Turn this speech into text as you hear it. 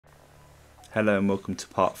Hello and welcome to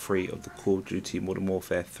part 3 of the Call of Duty Modern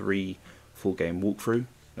Warfare 3 full game walkthrough.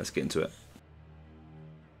 Let's get into it.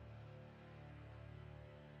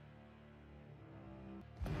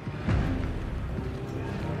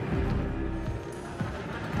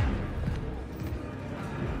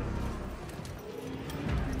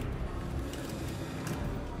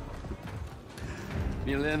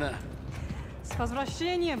 Милена, С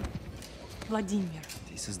возвращением, Владимир.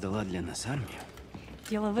 ты создала для нас армию?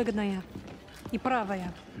 Дело выгодное и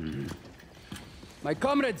правое. My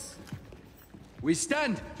comrades, we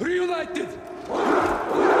stand reunited!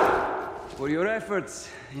 For your efforts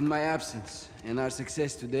in my absence and our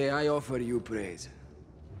success today, I offer you praise.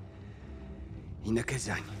 И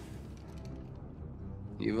наказание.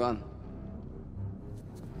 Иван,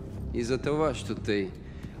 из-за того, что ты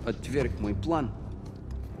отверг мой план,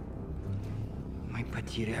 мы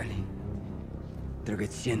потеряли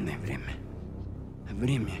драгоценное время.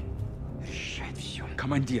 Время решает все.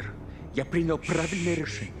 Командир, я принял правильное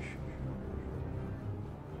решение.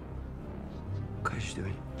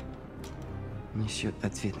 Каждый несет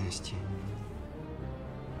ответственности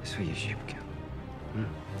за свои ошибки.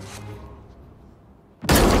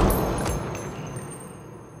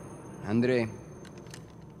 Андрей,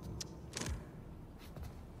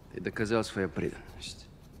 ты доказал свою преданность.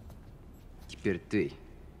 Теперь ты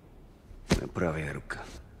моя правая рука.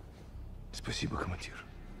 Спасибо, командир.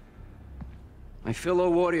 My fellow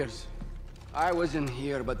warriors, I wasn't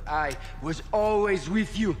here, but I was always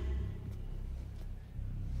with you.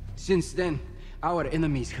 Since then, our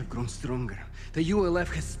enemies have grown stronger. The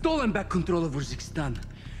ULF has stolen back control of Urzikstan.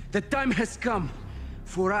 The time has come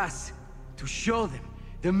for us to show them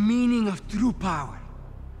the meaning of true power.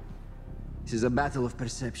 This is a battle of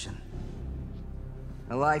perception.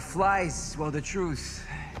 A lie flies while the truth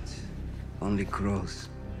only grows.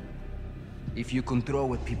 If you control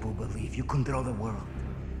what people believe, you control the world.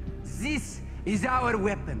 This is our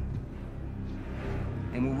weapon.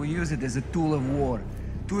 And we will use it as a tool of war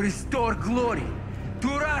to restore glory to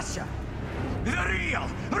Russia. The real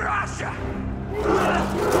Russia!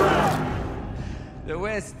 The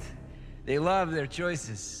West, they love their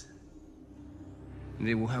choices.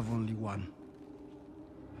 They will have only one.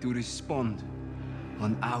 To respond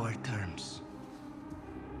on our terms.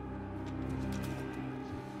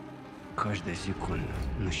 Каждая секунда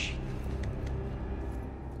на счету.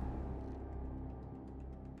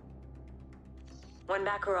 When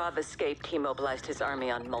Makarov escaped, he mobilized his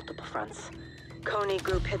army on multiple fronts. Kony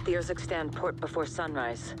group hit the Urzikstan port before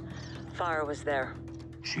sunrise. Farah was there.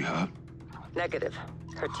 She hurt? Negative.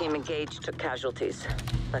 Her team engaged, took casualties.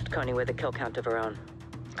 Left Kony with a kill count of her own.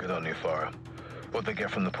 Good on you, Farah. What'd they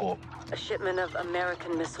get from the port? A shipment of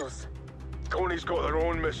American missiles. Kony's got their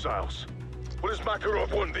own missiles. What does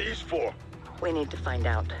Makarov want these for? We need to find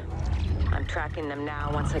out. I'm tracking them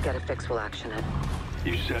now. Once I get a fix, we'll action it.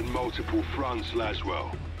 You said multiple fronts,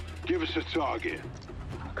 Laswell. Give us a target.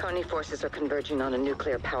 Kony forces are converging on a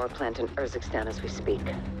nuclear power plant in Urzikstan as we speak.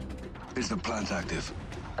 Is the plant active?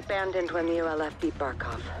 Abandoned when the ULF beat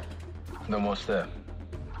Barkov. Then what's there?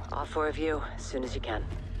 All four of you, as soon as you can.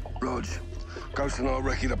 Rog, Ghost and I'll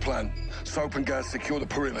recce the plant. Soap and gas secure the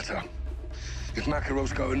perimeter. If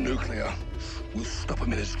Makarov's going nuclear, we'll stop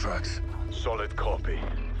him in his tracks. Solid copy.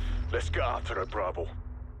 Let's get after it, Bravo.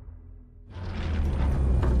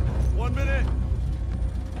 1 minute!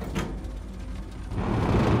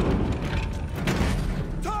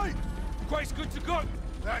 Tight! Quake's good to go!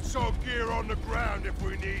 That's our gear on the ground if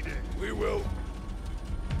we need it. We will.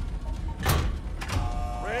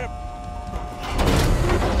 Ramp!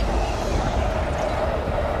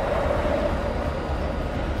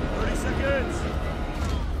 30 seconds!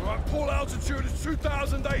 Right, full altitude is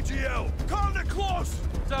 2,000 ATL. Calm it close!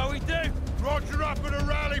 That's how we do. Roger up at a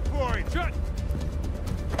rally point. Shut!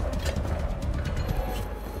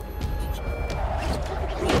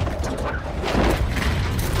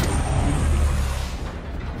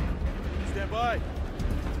 Stand by.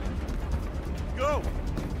 Go!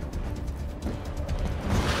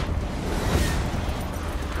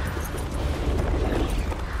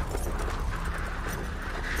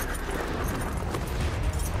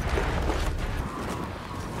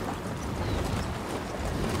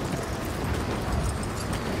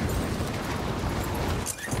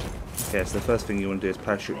 Okay, so the first thing you want to do is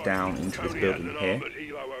parachute down into this building here.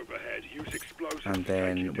 And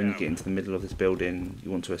then when you get into the middle of this building,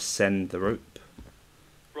 you want to ascend the rope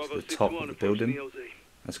to the top of the building.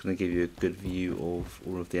 That's going to give you a good view of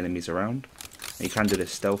all of the enemies around. And you can do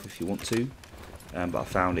this stealth if you want to, but I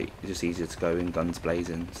found it's just easier to go in guns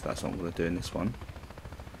blazing, so that's what I'm going to do in this one.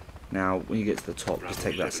 Now, when you get to the top, just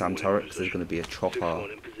take that SAM turret, because there's going to be a chopper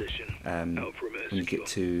when you get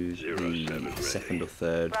to the second or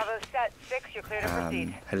third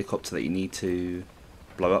helicopter that you need to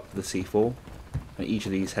blow up the C4. And each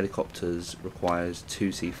of these helicopters requires 2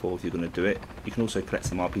 C4 if you're going to do it. You can also collect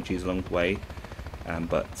some RPGs along the way,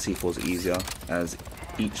 but C4s are easier, as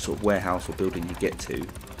each sort of warehouse or building you get to,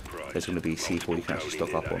 there's going to be C4 you can actually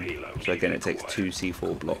stock up on. So again, it takes 2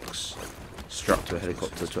 C4 blocks strapped to a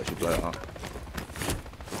helicopter to actually blow it up.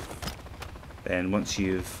 Then once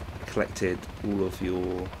you've collected all of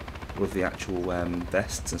the actual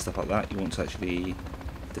vests and stuff like that, you want to actually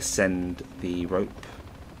descend the rope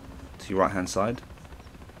to your right hand side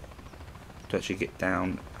to actually get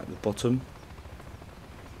down at the bottom.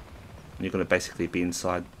 And you're going to basically be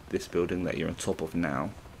inside this building that you're on top of now.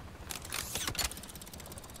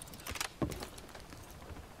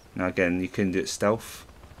 Now again, you can do it stealth.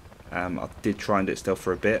 I did try and do it stealth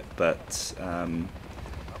for a bit, but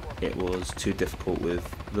it was too difficult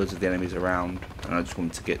with loads of the enemies around, and I just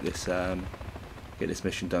wanted to get this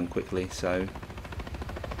mission done quickly. So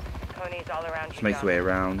just make your way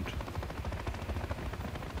around.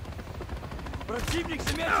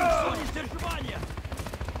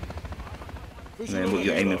 And then what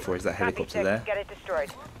you're aiming for is that helicopter there.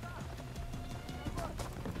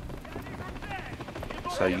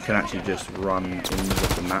 So you can actually just run in the middle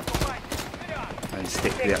of the map and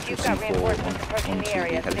stick the actual C4 onto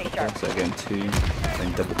the helicopter. So again, 2,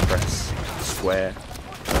 then double press square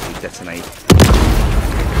to actually detonate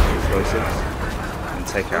explosives and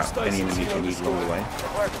take out any enemies you need along the way.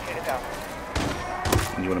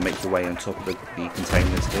 And you want to make your way on top of the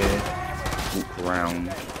containers here, walk around,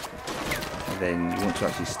 and then you want to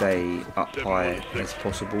actually stay up high as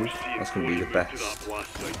possible. That's going to be the best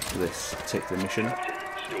for this particular mission.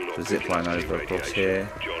 So zip line over across here,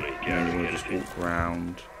 and then you want to just walk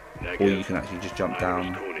around, or you can actually just jump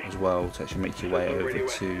down as well to actually make your way over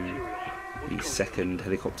to the second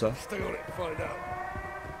helicopter.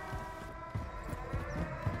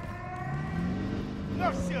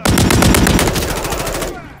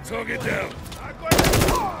 Target down.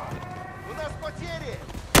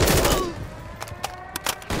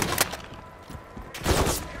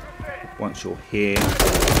 Once you're here,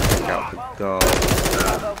 take out the guards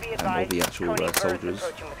and all the actual soldiers.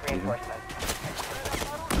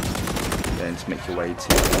 Then just make your way to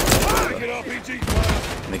the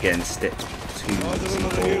and again stick 2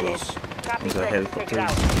 C4s onto the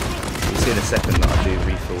helicopters. You'll see in a second that I do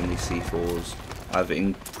refill these C4s either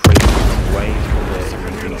in crates along the way or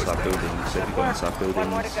they're in inside buildings. So if you've got inside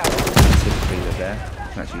buildings, typically they're there.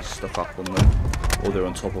 You can actually stock up on them, or they're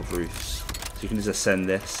on top of roofs. So you can just ascend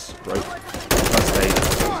this rope, try to stay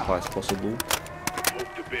as high as possible.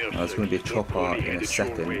 Now there's going to be a chopper in a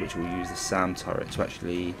second which will use the SAM turret to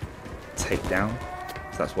actually take down.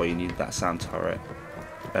 So that's why you need that SAM turret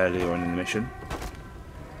earlier on in the mission.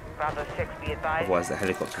 Otherwise the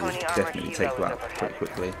helicopter will definitely take you out pretty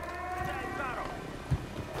quickly.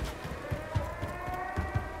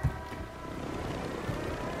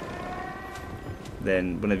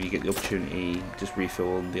 Then whenever you get the opportunity, just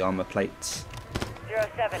refill on the armor plates,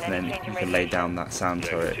 and then you can lay down that SAM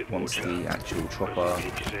turret once the actual chopper,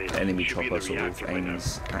 the enemy chopper, sort of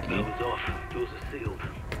aims at you.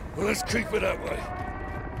 Well, let's keep it that way.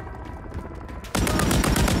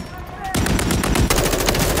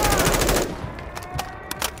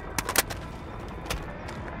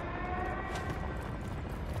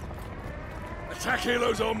 Attack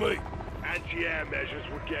helos on me. Anti-air measures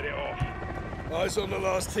would get it off. Eyes on the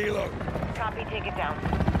last helo. Copy, take it down.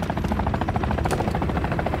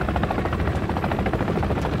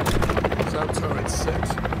 SAM turret set.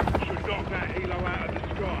 Should knock that helo out of the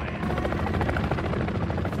sky.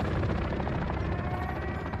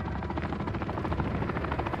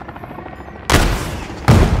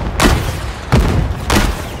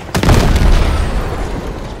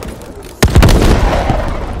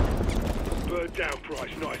 Bird down,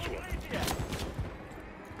 Price. Nice one.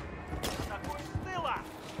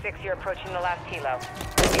 6, you're approaching the last helo.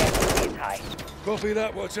 The activity is high. Copy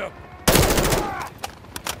that, watch up.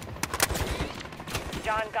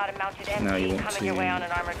 John got a mounted Now you MG want coming your way on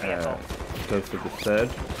an armored vehicle. to go for the third.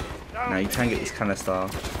 Now you can get this canister,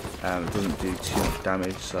 it doesn't do too much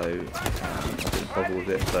damage, so I didn't bother with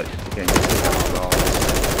it, but again you still have guards.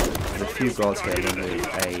 There's a few guards here along with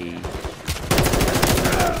a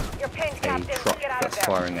truck that's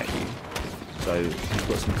firing at you. So you've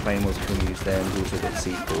got some claymores you can use there, and you've also got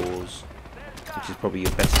C4s, which is probably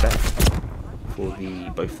your best bet for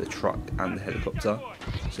both the truck and the helicopter.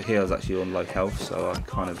 So here I was actually on low health, so I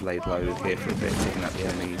kind of laid low here for a bit, taking out the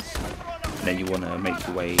enemies. And then you want to make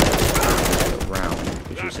your way around,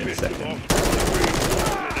 which you'll see in a second,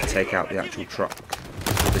 to take out the actual truck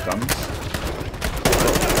with the guns.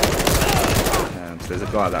 So there's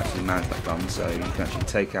a guy that actually mans that gun, so you can actually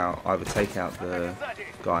either take out the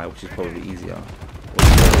guy, which is probably easier, or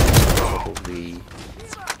you go on top of the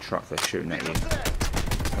truck that's shooting at you.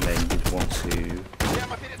 And then you'd want to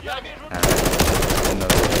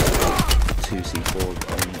another 2C4 on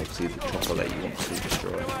obviously the chopper that you want to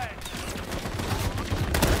destroy.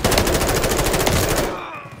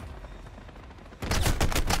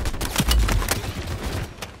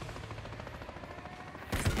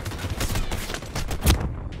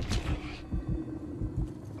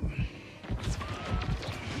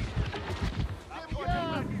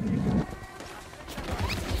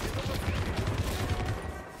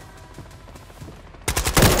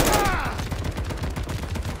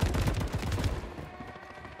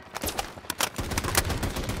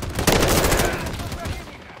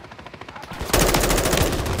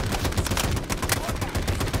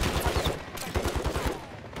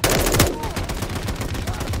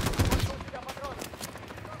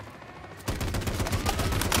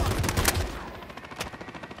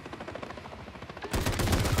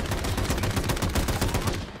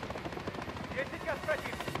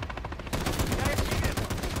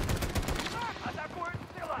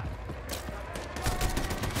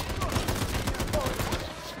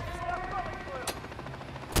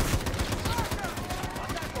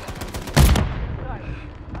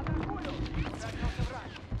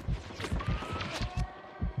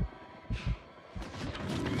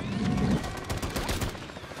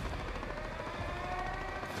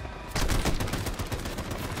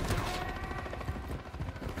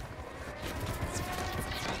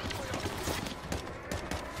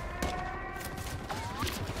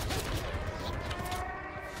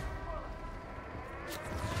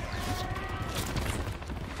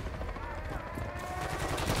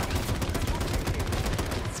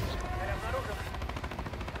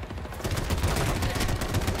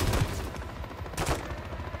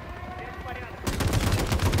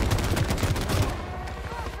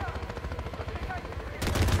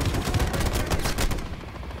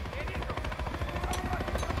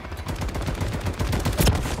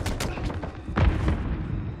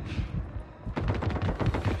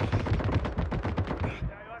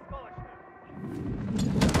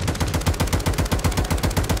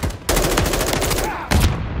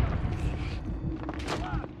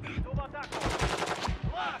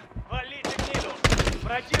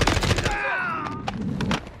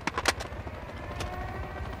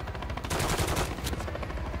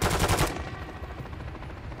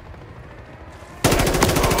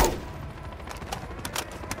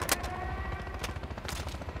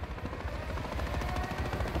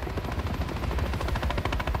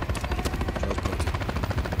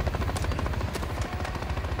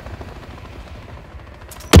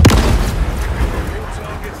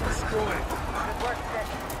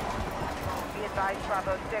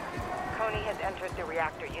 Bravo 6. Coney has entered the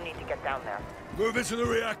reactor. You need to get down there. Move into the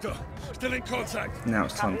reactor. Still in contact. Now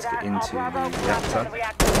it's time to get into the reactor.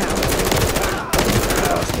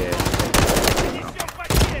 Here.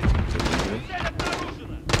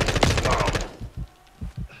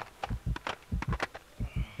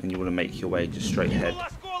 And you want to make your way just straight ahead.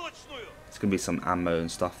 There's going to be some ammo and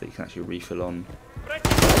stuff that you can actually refill on,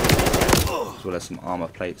 as well as some armor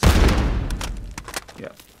plates.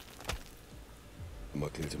 Yeah. Am I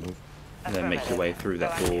clear to move? And then make your way through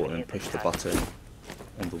that door and push the button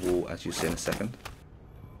on the wall, as you see in a second.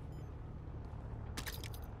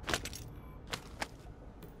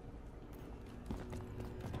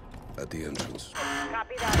 At the entrance.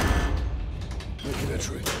 Copy that. Make an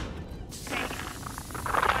entry.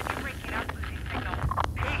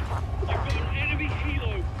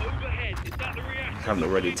 If you haven't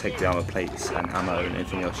already, take the armor plates and ammo and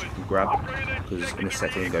anything else you can grab, because in a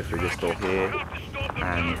second you go through this door here,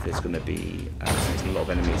 and there's going to be there's a lot of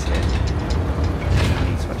enemies here you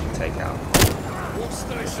need to actually take out.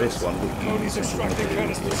 This one, what you essentially want to do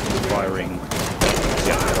is firing the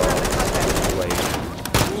way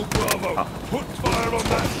up as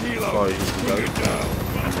far as you can go,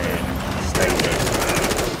 and then stay there.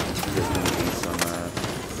 There's going to be some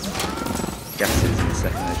gases in a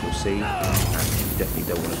second, as you'll see, and you definitely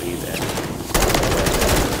don't want to be there.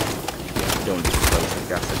 You don't want to be close to the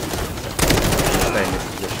gas, as you see in a second. Stay in this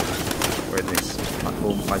position. We're in this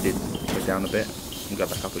platform. I did go down a bit and go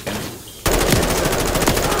back up again. It's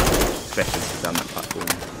better to sit down that platform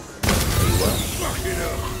where you were.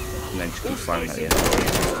 and then just keep firing at the end.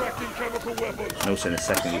 And also in a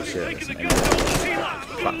second you'll see that there's an enemy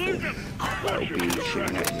platform that will be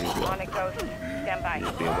shooting at you as well.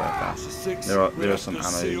 You'll be aware of that. There are some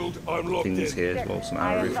ammo things here as well, some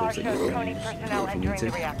ammo refills that you can use if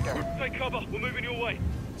you need to.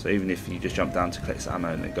 So even if you just jump down to collect some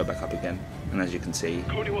ammo and then go back up again, and as you can see, you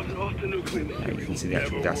can see the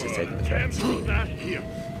actual gas is taking effect.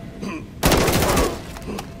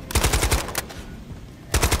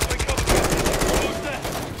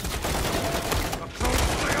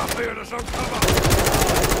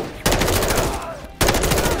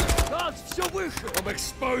 I'm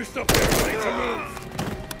exposed up here, ready to move.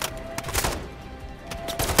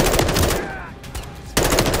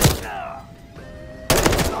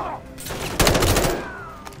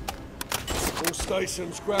 All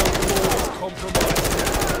stations, ground floor is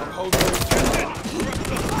compromised. I'm holding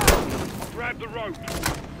grab the rope.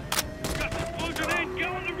 Got this plugged in. Get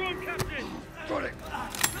on the rope, Captain. Got it.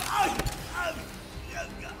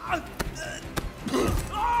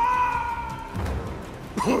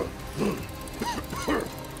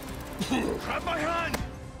 Grab my hand!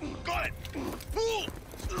 Got it!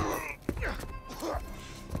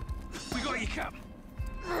 We got you, Cap.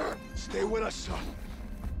 Stay with us, son.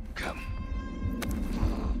 Cap.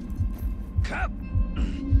 Cap!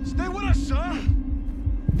 Stay with us, sir!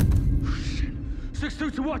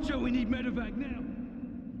 6-2 to watch out, we need medevac now.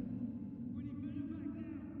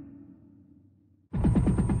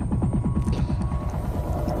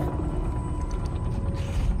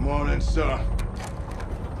 Morning, sir.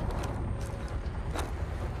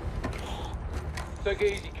 Take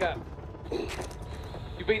it easy, Cap.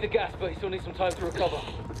 You beat the gas, but you still need some time to recover.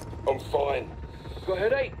 I'm fine. Got a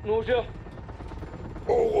headache? Nausea?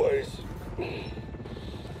 Always.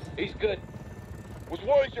 He's good. Was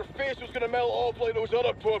worried your face was gonna melt off like those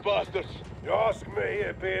other poor bastards. You ask me,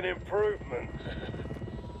 it'd be an improvement.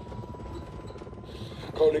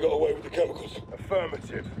 Coney got away with the chemicals.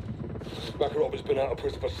 Affirmative. Makarov has been out of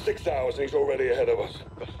prison for 6 hours and he's already ahead of us.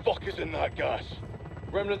 The fuck is in that gas?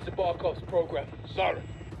 Remnants of Barkov's program. Sarin.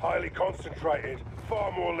 Highly concentrated,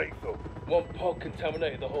 far more lethal. One pod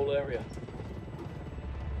contaminated the whole area.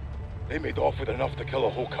 They made off with enough to kill a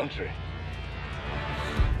whole country.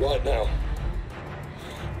 Right now,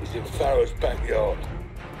 he's in Farrow's backyard.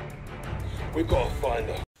 We've got to find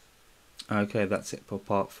her. Okay, that's it for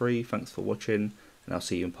part 3. Thanks for watching, and I'll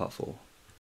see you in part 4.